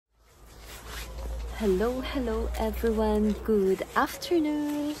Hello everyone, good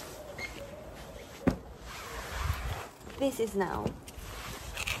afternoon. This is now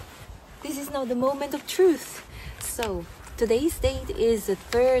the moment of truth. So today's date is the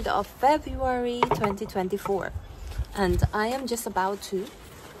 3rd of February 2024, and I am just about to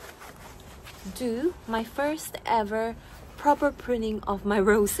do my first ever proper pruning of my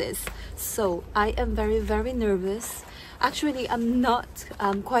roses. So I am very nervous. Actually, I'm not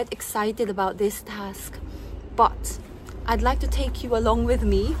quite excited about this task, but I'd like to take you along with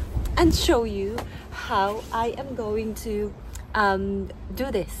me and show you how I am going to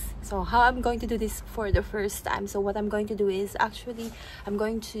do this. So how I'm going to do this for the first time. So what I'm going to do is actually I'm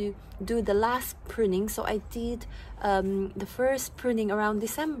going to do the last pruning. So I did the first pruning around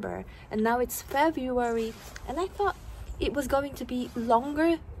December, and now it's February, and I thought it was going to be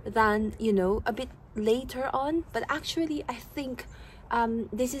longer than, you know, a bit later on, but actually I think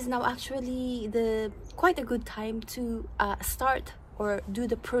this is now actually quite a good time to start or do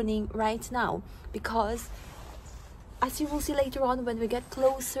the pruning right now, because as you will see later on when we get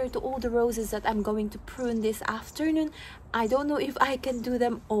closer to all the roses that I'm going to prune this afternoon, I don't know if I can do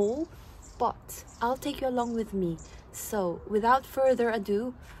them all, but I'll take you along with me. So without further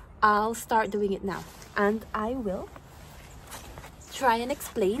ado, I'll start doing it now, and I will try and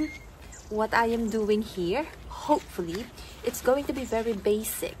explain what I am doing here. Hopefully it's going to be very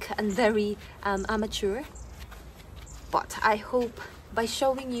basic and very amateur, but I hope by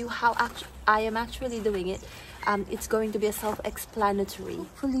showing you how I am actually doing it, it's going to be a self-explanatory.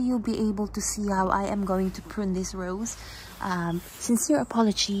 Hopefully you'll be able to see how I am going to prune this rose. Sincere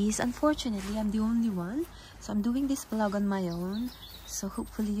apologies, unfortunately I'm the only one, so I'm doing this vlog on my own, so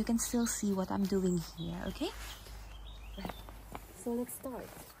hopefully you can still see what I'm doing here. Okay, so let's start.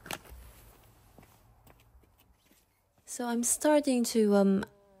 So I'm starting to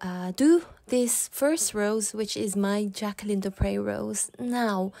do this first rose, which is my Jacqueline Du Pré rose.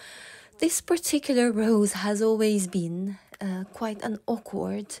 Now, this particular rose has always been quite an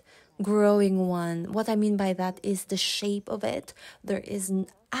awkward growing one. What I mean by that is the shape of it. There is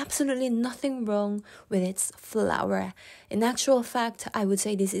absolutely nothing wrong with its flower. In actual fact, I would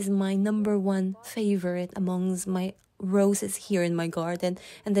say this is my #1 favorite amongst my roses here in my garden,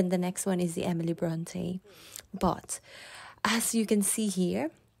 and then the next one is the Emily Bronte. But as you can see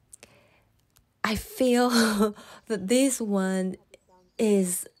here, I feel that this one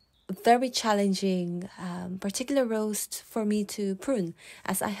is very challenging particular rose for me to prune.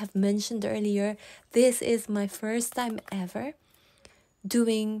 As I have mentioned earlier, this is my first time ever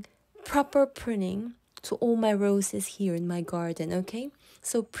doing proper pruning to all my roses here in my garden. Okay,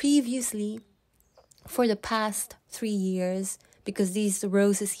 so previously, for the past 3 years, because these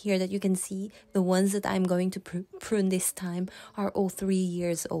roses here that you can see, the ones that I'm going to prune this time, are all 3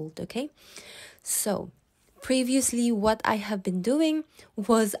 years old. Okay, so previously what I have been doing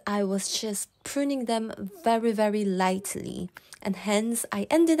was I was just pruning them very lightly, and hence I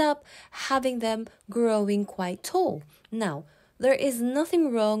ended up having them growing quite tall. Now, there is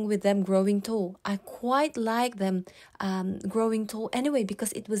nothing wrong with them growing tall. I quite like them growing tall anyway,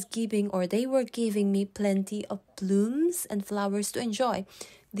 because it was giving, or they were giving me plenty of blooms and flowers to enjoy.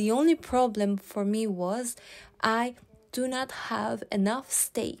 The only problem for me was I do not have enough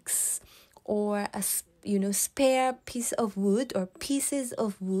stakes or a spare piece of wood or pieces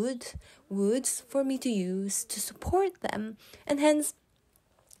of woods for me to use to support them, and hence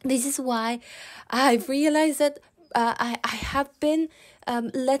this is why I've realized that I have been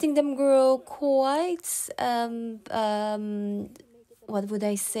letting them grow quite what would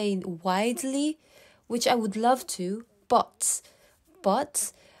I say, widely, which I would love to, but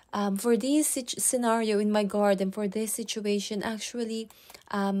for this scenario in my garden, for this situation, actually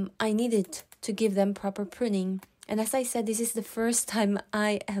I needed to give them proper pruning. And as I said, this is the first time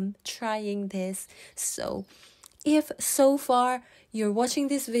I am trying this. So if so far you're watching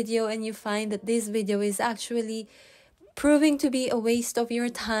this video and you find that this video is actually proving to be a waste of your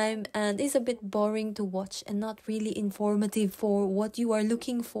time and is a bit boring to watch and not really informative for what you are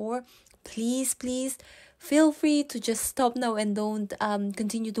looking for, please feel free to just stop now and don't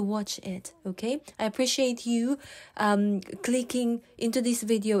continue to watch it. Okay, I appreciate you clicking into this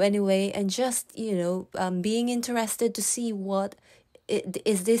video anyway, and just being interested to see what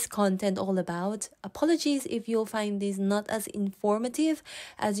is this content all about. Apologies if you'll find this not as informative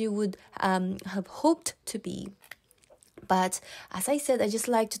as you would have hoped to be, but as I said, I just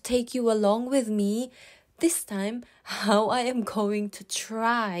like to take you along with me this time how I am going to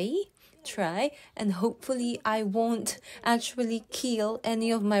try, and hopefully I won't actually kill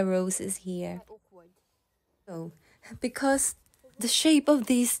any of my roses here. So because the shape of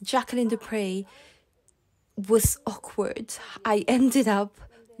this Jacqueline Du Pré was awkward. I ended up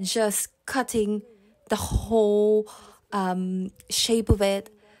just cutting the whole shape of it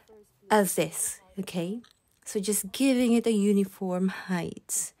as this, okay? So just giving it a uniform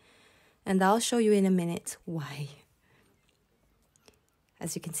height. And I'll show you in a minute why.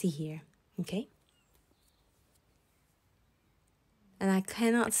 As you can see here, okay? And I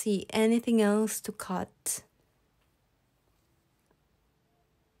cannot see anything else to cut.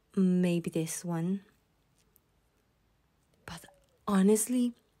 Maybe this one. But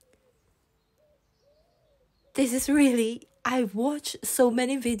honestly, this is really... I've watched so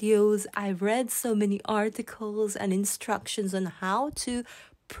many videos, I've read so many articles and instructions on how to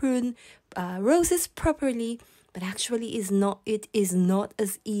prune roses properly, but actually it is not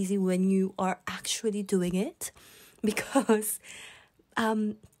as easy when you are actually doing it, because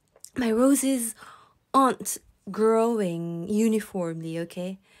my roses aren't growing uniformly,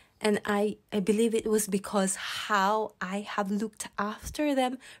 okay? And I believe it was because how I have looked after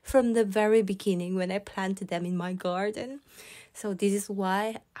them from the very beginning when I planted them in my garden. So this is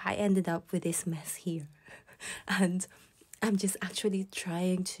why I ended up with this mess here. And I'm just actually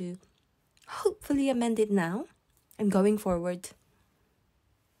trying to hopefully amend it now. And going forward,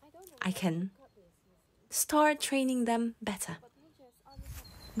 I can start training them better.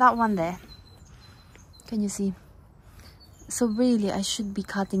 That one there, can you see? So really, I should be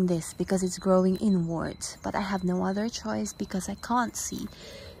cutting this because it's growing inward, but I have no other choice because I can't see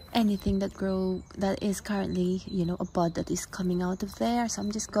anything that is currently, you know, a bud that is coming out of there. So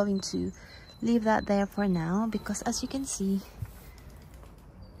I'm just going to leave that there for now, because as you can see,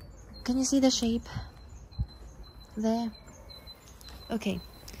 can you see the shape there? Okay,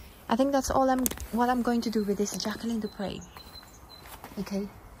 I think that's all what I'm going to do with this Jacqueline Du Pré. Okay,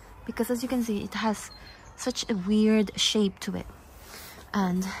 because as you can see, it has such a weird shape to it.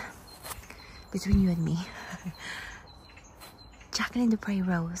 And between you and me, Jacqueline Du Pré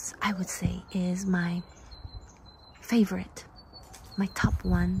rose, I would say, is my favorite, my top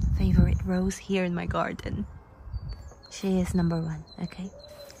one favorite rose here in my garden. She is #1, okay?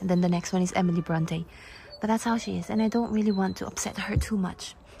 And then the next one is Emily Bronte. But that's how she is, and I don't really want to upset her too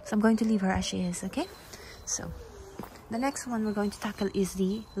much. So I'm going to leave her as she is, okay? So the next one we're going to tackle is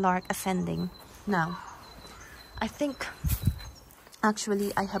the Lark Ascending. Now, I think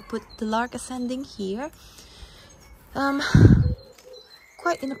actually I have put the Lark Ascending here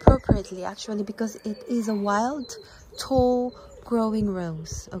quite inappropriately, actually, because it is a wild, tall, growing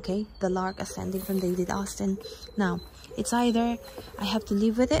rose, okay? The Lark Ascending from David Austin. Now, it's either I have to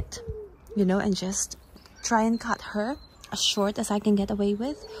live with it, you know, and just try and cut her as short as I can get away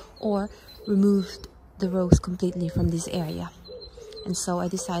with, or remove the rose completely from this area. And so I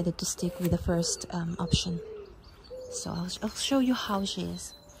decided to stick with the first option. So I'll show you how she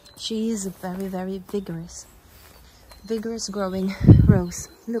is. She is a very, very vigorous growing rose.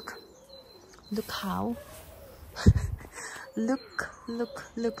 Look how look,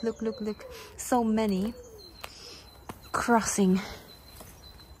 so many crossing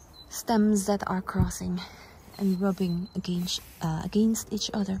stems that are crossing and rubbing against each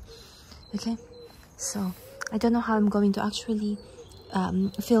other. Okay, so I don't know how I'm going to actually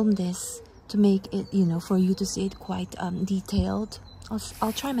film this to make it, you know, for you to see it quite detailed.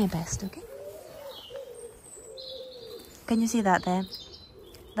 I'll try my best, okay? Can you see that there?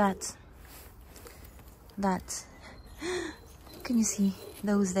 That. Can you see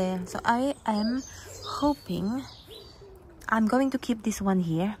those there? So I am hoping I'm going to keep this one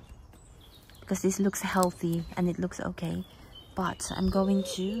here because this looks healthy and it looks okay. But I'm going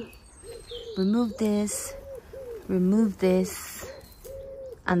to remove this,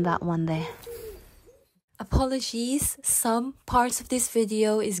 and that one there. Apologies, some parts of this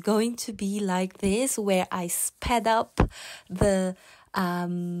video is going to be like this, where I sped up the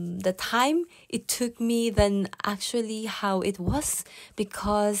time it took me than actually how it was,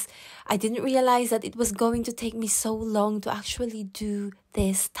 because I didn't realize that it was going to take me so long to actually do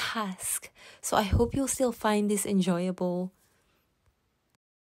this task. So I hope you'll still find this enjoyable.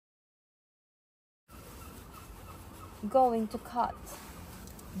 Going to cut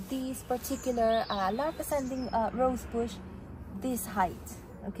this particular Lark Ascending rose bush this height,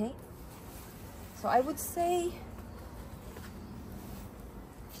 okay? So I would say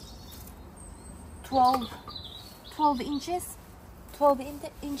 12 inches. 12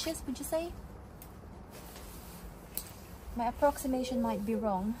 inches, would you say? My approximation might be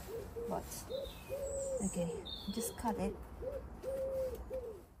wrong, but okay, just cut it.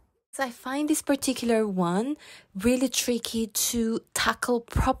 So I find this particular one really tricky to tackle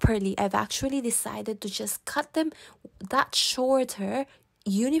properly. I've actually decided to just cut them that shorter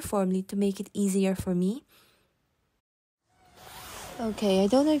uniformly to make it easier for me. Okay, I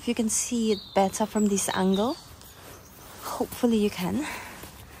don't know if you can see it better from this angle. Hopefully you can.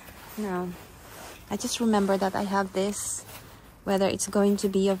 Now, I just remember that I have this. Whether it's going to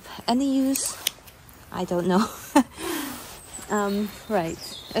be of any use, I don't know. Right,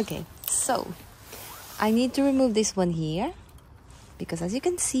 okay, so I need to remove this one here, because as you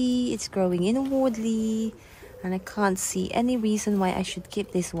can see, it's growing inwardly, and I can't see any reason why I should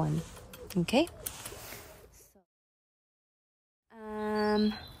keep this one. Okay.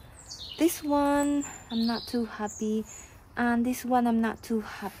 This one I'm not too happy, and this one I'm not too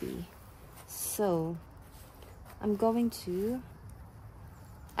happy. So I'm going to,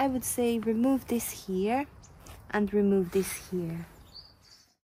 I would say, remove this here and remove this here.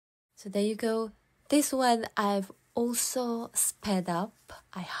 So there you go. This one I've also sped up.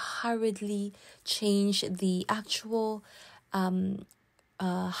 I hurriedly changed the actual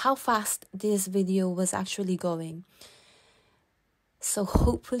how fast this video was actually going. So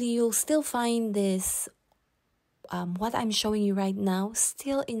hopefully you'll still find this what I'm showing you right now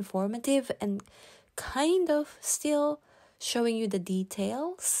still informative and kind of still showing you the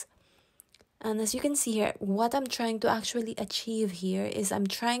details. And as you can see here, what I'm trying to actually achieve here is I'm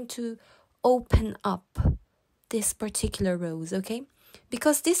trying to open up this particular rose, okay?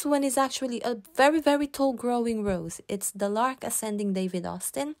 Because this one is actually a very, very tall growing rose. It's the Lark Ascending David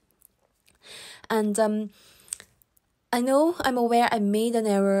Austin. And I know, I'm aware I made an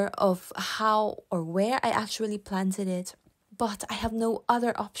error of how or where I actually planted it, but I have no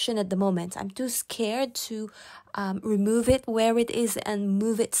other option at the moment. I'm too scared to remove it where it is and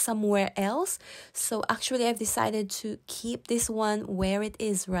move it somewhere else. So actually I've decided to keep this one where it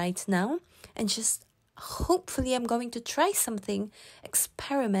is right now, and just hopefully I'm going to try something,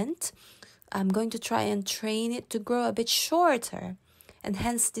 experiment. I'm going to try and train it to grow a bit shorter, and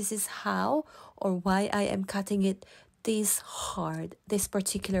hence this is how or why I am cutting it this hard, this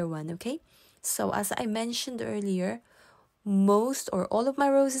particular one, okay? So as I mentioned earlier, most or all of my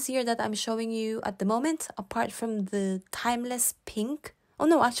roses here that I'm showing you at the moment, apart from the Timeless Pink, oh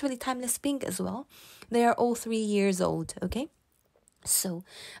no, actually Timeless Pink as well, they are all 3 years old, okay? So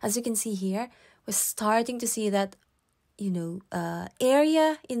as you can see here, we're starting to see that, you know,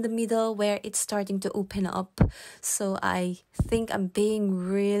 area in the middle where it's starting to open up. So I think I'm being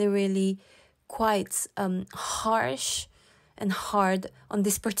really, really quite harsh and hard on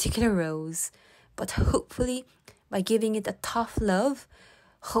this particular rose, but hopefully by giving it a tough love,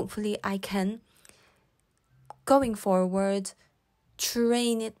 hopefully I can, going forward,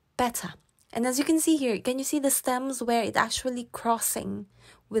 train it better. And as you can see here, can you see the stems where it's actually crossing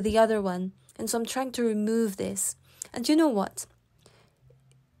with the other one? And so I'm trying to remove this. And you know what?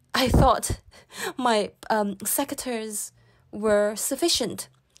 I thought my secateurs were sufficient.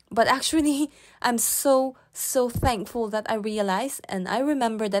 But actually, I'm so thankful that I realized and I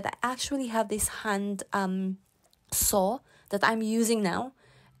remember that I actually have this hand saw that I'm using now.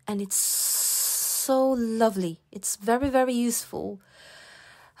 And it's so lovely. It's very, very useful.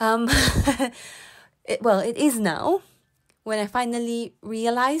 It is now when I finally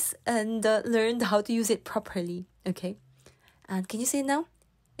realized and learned how to use it properly. Okay. And can you see it now?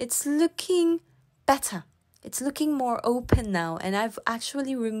 It's looking better. It's looking more open now, and I've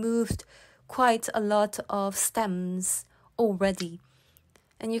actually removed quite a lot of stems already.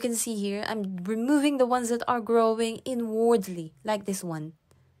 And you can see here, I'm removing the ones that are growing inwardly, like this one.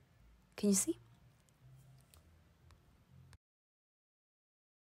 Can you see?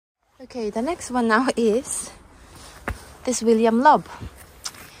 Okay, the next one now is this Lobb.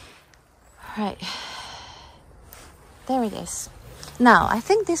 Right. There it is. Now, I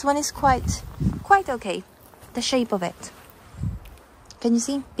think this one is quite okay. The shape of it. Can you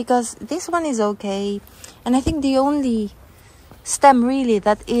see? Because this one is okay, and I think the only stem really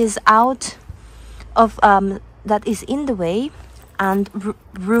that is out of that is in the way and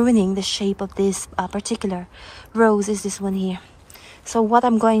ruining the shape of this particular rose is this one here. So what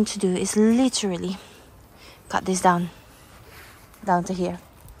I'm going to do is literally cut this down to here,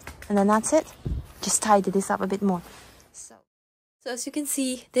 and then that's it. Just tidy this up a bit more. So as you can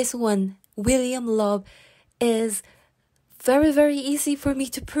see, this one Lobb is very, very easy for me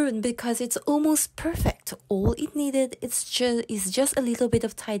to prune because it's almost perfect. All it needed is just a little bit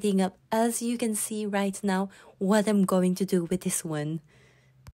of tidying up, as you can see right now what I'm going to do with this one.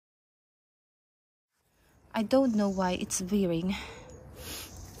 I don't know why it's veering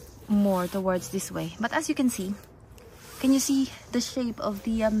more towards this way, but as you can see, can you see the shape of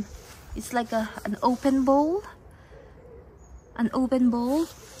the it's like an open bowl, and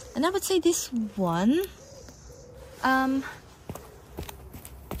I would say this one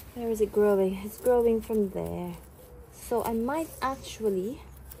Where is it growing? It's growing from there. So I might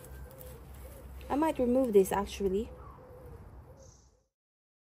remove this actually.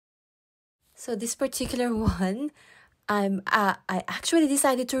 So this particular one, I actually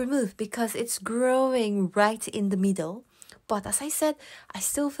decided to remove because it's growing right in the middle. But as I said, I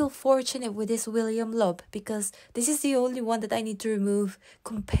still feel fortunate with this William Lobb because this is the only one that I need to remove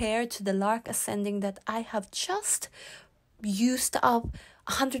compared to the Lark Ascending that I have just used up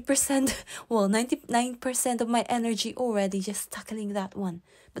 100%, well, 99% of my energy already just tackling that one.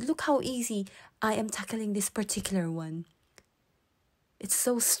 But look how easy I am tackling this particular one. It's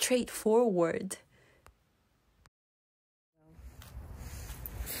so straightforward.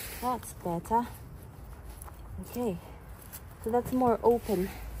 That's better. Okay, so that's more open.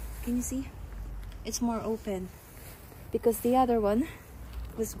 Can you see? It's more open because the other one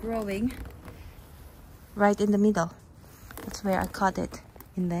was growing right in the middle. That's where I cut it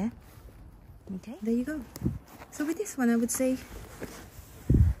in there. Okay, there you go. So with this one, I would say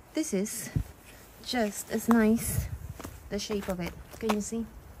this is just as nice, the shape of it. Can you see?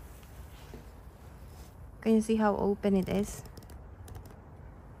 Can you see how open it is?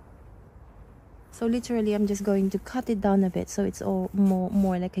 So literally, I'm just going to cut it down a bit so it's all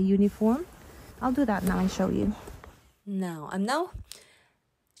more like a uniform. I'll do that now and show you. Now, I'm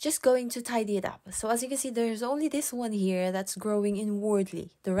just going to tidy it up. So as you can see, there's only this one here that's growing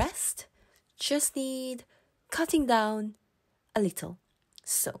inwardly. The rest just need cutting down a little.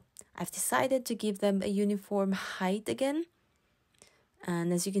 So I've decided to give them a uniform height again.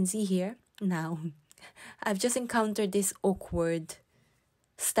 And as you can see here, now I've just encountered this awkward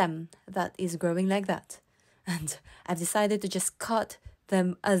stem that is growing like that. And I've decided to just cut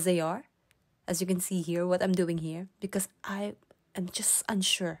them as they are. As you can see here, what I'm doing here, because I am just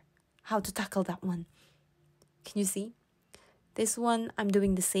unsure how to tackle that one. Can you see? This one, I'm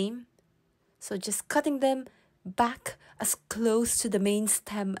doing the same. So just cutting them back as close to the main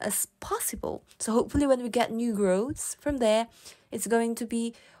stem as possible. So hopefully when we get new growths from there, it's going to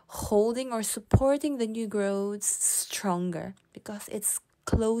be holding or supporting the new growths stronger because it's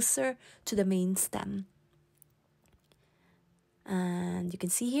closer to the main stem. And you can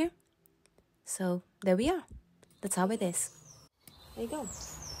see here. So there we are. That's how it is. There you go.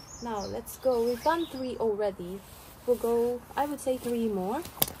 Now let's go. We've done 3 already. We'll go, I would say 3 more.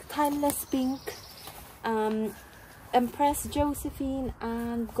 Timeless Pink, Empress Josephine,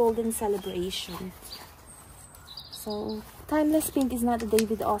 and Golden Celebration. So Timeless Pink is not a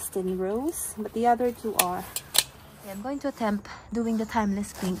David Austin rose, but the other 2 are. Okay, I'm going to attempt doing the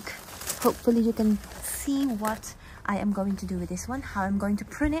Timeless Pink. Hopefully you can see what I am going to do with this one, how I'm going to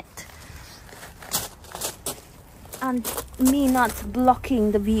prune it, and me not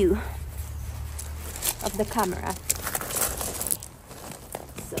blocking the view of the camera.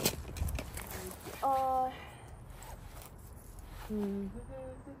 So I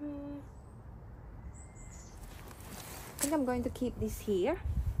think I'm going to keep this here.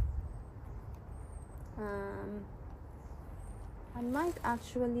 I might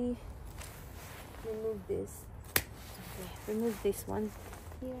actually remove this. Okay, remove this one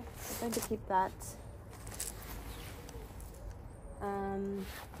here. I'm going to keep that.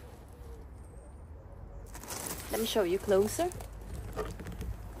 Let me show you closer.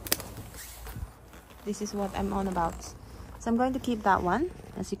 This is what I'm on about. So I'm going to keep that one,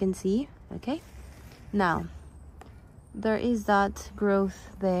 as you can see. Okay, now there is that growth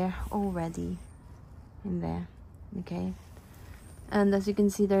there already in there. Okay, and as you can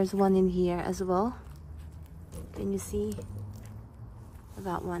see, there's one in here as well. Can you see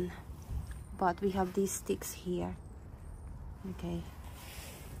that one? But we have these sticks here. Okay,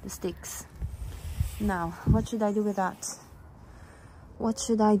 the sticks. Now what should I do with that? What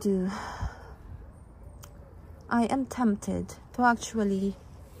should I do? I am tempted to actually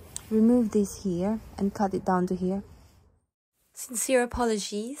remove this here and cut it down to here. Sincere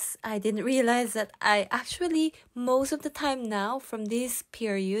apologies, I didn't realize that I actually most of the time now from this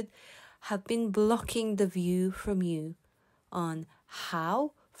period have been blocking the view from you on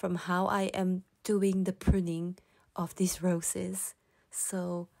how I am doing the pruning of these roses.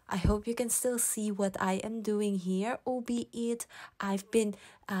 So I hope you can still see what I am doing here, albeit I've been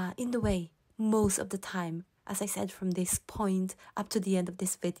in the way most of the time, as I said, from this point up to the end of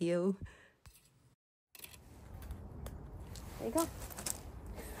this video. There you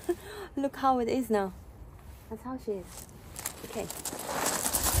go. Look how it is now. That's how she is. Okay,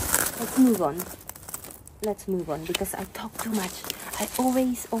 let's move on. Let's move on because I talk too much. I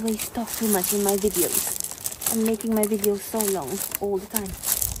always talk too much in my videos. I'm making my videos so long all the time.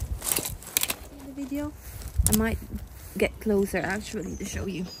 In the video, I might get closer actually to show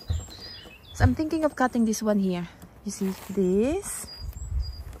you. So I'm thinking of cutting this one here. You see this,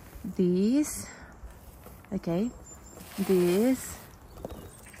 okay, this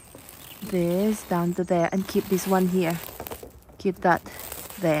down to there, and keep this one here. Keep that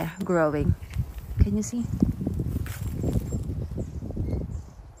there growing. Can you see?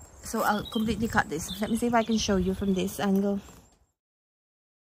 So I'll completely cut this. Let me see if I can show you from this angle.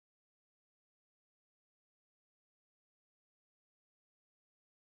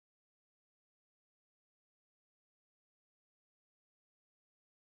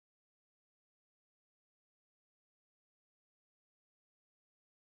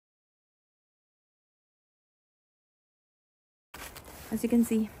 As you can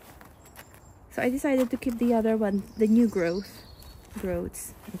see. So I decided to keep the other one, the new growths.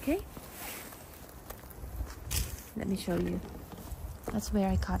 Okay? Let me show you. That's where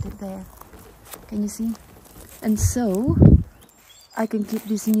I cut it there. Can you see? And so I can keep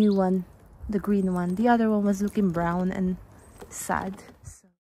this new one, the green one. The other one was looking brown and sad. So.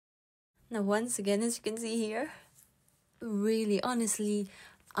 Now once again, as you can see here, really, honestly,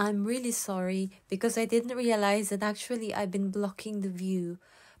 I'm really sorry because I didn't realize that actually I've been blocking the view.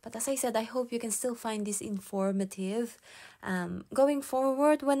 But as I said, I hope you can still find this informative. Going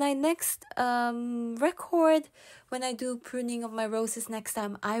forward, when I next record, when I do pruning of my roses next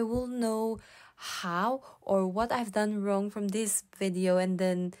time, I will know how or what I've done wrong from this video, and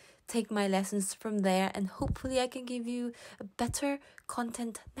then take my lessons from there, and hopefully I can give you a better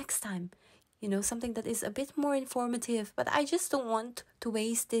content next time. You know, something that is a bit more informative. But I just don't want to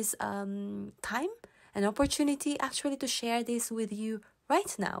waste this time and opportunity actually to share this with you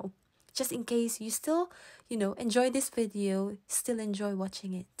right now, just in case you still, you know, enjoy this video, still enjoy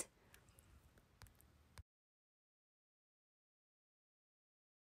watching it.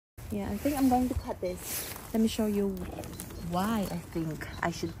 Yeah, I think I'm going to cut this. Let me show you why I think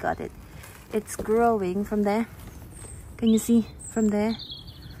I should cut it. It's growing from there. Can you see from there?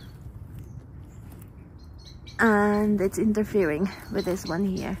 And it's interfering with this one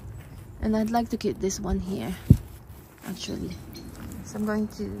here. And I'd like to keep this one here, actually. So I'm going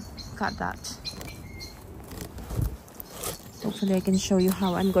to cut that. Hopefully I can show you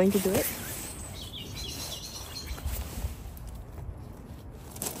how I'm going to do it.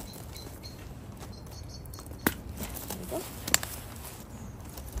 There we go.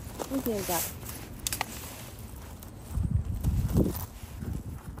 And here's that.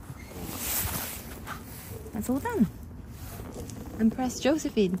 That's all done. Empress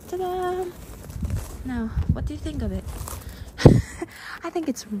Josephine. Ta-da! Now, what do you think of it? I think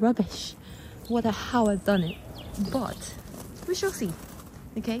it's rubbish. How I've done it. But we shall see.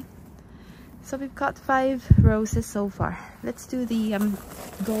 Okay? So we've got 5 roses so far. Let's do the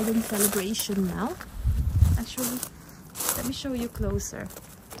golden celebration now. Actually, let me show you closer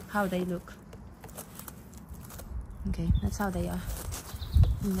how they look. Okay, that's how they are.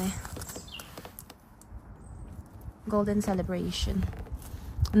 And there. Golden celebration.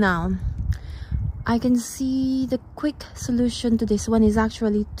 Now, I can see the quick solution to this one is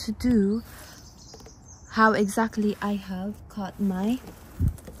actually to do how exactly I have cut my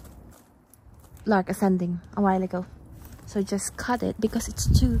Lark Ascending a while ago. So just cut it because it's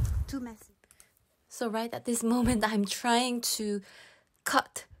too messy. So right at this moment, I'm trying to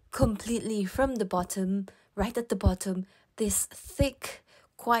cut completely from the bottom, right at the bottom, this thick,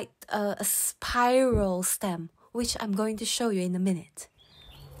 quite a spiral stem, which I'm going to show you in a minute.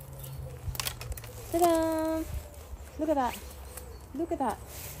 Ta-da! Look at that. Look at that.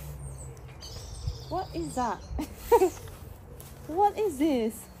 What is that? What is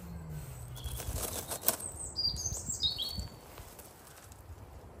this?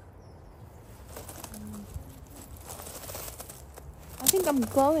 I think I'm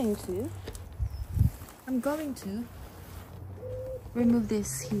going to remove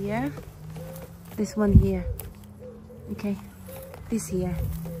this here. This one here. Okay. This here.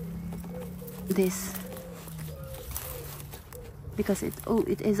 This, because it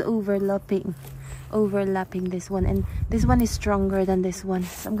is overlapping this one, and this one is stronger than this one,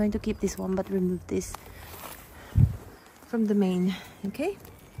 so I'm going to keep this one but remove this from the main. Okay,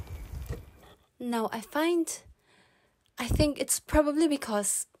 now I think it's probably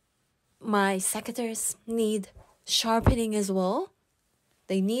because my secateurs need sharpening as well.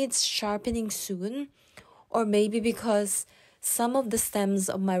 They need sharpening soon, or maybe because some of the stems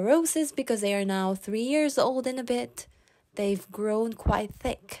of my roses, because they are now 3 years old and a bit, they've grown quite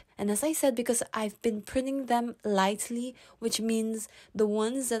thick. And as I said, because I've been pruning them lightly, which means the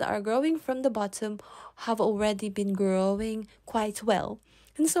ones that are growing from the bottom have already been growing quite well.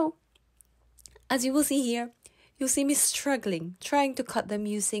 And so, as you will see here, you'll see me struggling, trying to cut them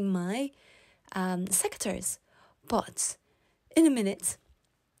using my secateurs. But in a minute,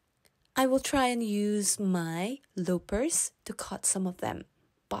 I will try and use my loopers to cut some of them.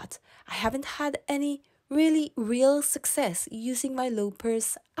 But I haven't had any really real success using my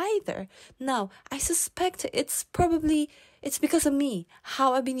loopers either. Now, I suspect it's because of me,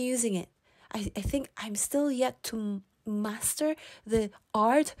 how I've been using it. I think I'm still yet to master the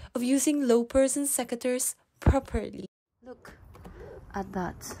art of using loopers and secateurs properly. Look at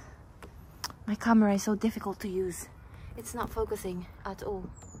that. My camera is so difficult to use. It's not focusing at all.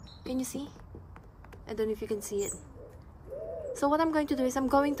 Can you see? I don't know if you can see it. So what I'm going to do is I'm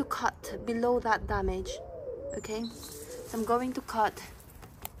going to cut below that damage. Okay? So I'm going to cut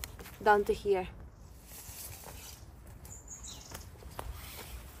down to here.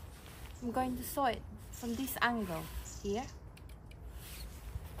 I'm going to saw it from this angle here.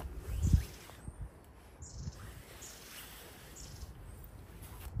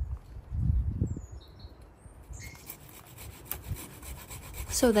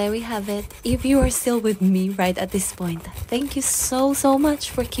 So there we have it. If you are still with me right at this point, thank you so much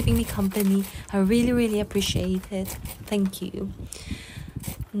for keeping me company. I really appreciate it. Thank you.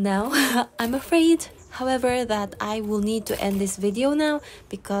 Now, I'm afraid, however, that I will need to end this video now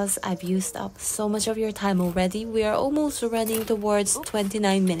because I've used up so much of your time already. We are almost running towards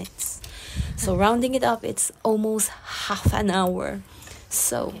 29 minutes. So rounding it up, it's almost half an hour.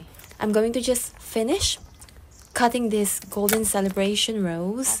 So I'm going to just finish cutting this golden celebration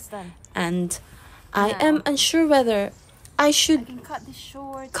rose, and I am unsure whether I should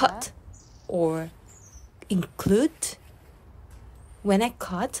cut or include when I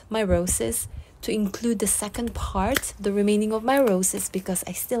cut my roses to include the second part, the remaining of my roses, because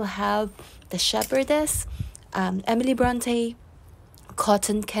I still have the Shepherdess, Emily Bronte,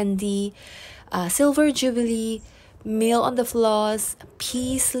 Cotton Candy, Silver Jubilee, Meal on the Floss,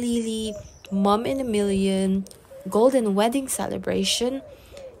 Peace Lily, Mom in a Million, Golden Wedding Celebration,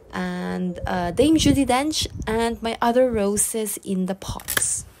 and Dame Judi Dench, and my other roses in the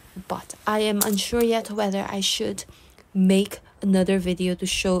pots. But I am unsure yet whether I should make another video to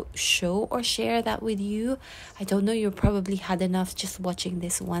show or share that with you. I don't know, you probably had enough just watching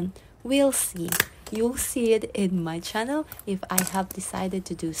this one. We'll see. You'll see it in my channel if I have decided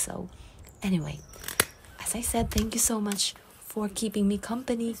to do so. Anyway, as I said, thank you so much for keeping me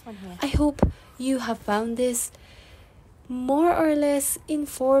company. I hope you have found this more or less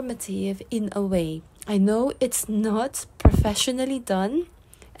informative in a way. I know it's not professionally done,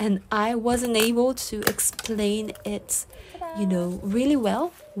 and I wasn't able to explain it, you know, really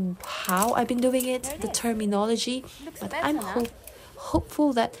well, how I've been doing it, the terminology, but I'm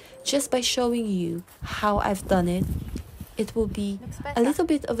hopeful that just by showing you how I've done it, it will be a little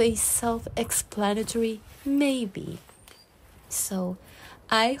bit of a self-explanatory, maybe. So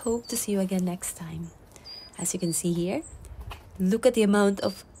I hope to see you again next time. As you can see here, look at the amount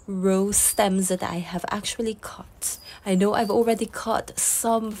of rose stems that I have actually cut. I know I've already cut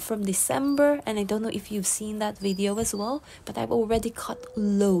some from December, and I don't know if you've seen that video as well, but I've already cut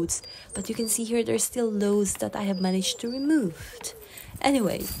loads. But you can see here there's still loads that I have managed to remove.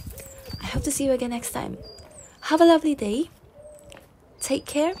 Anyway, I hope to see you again next time. Have a lovely day, take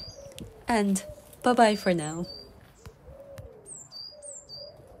care, and bye-bye for now.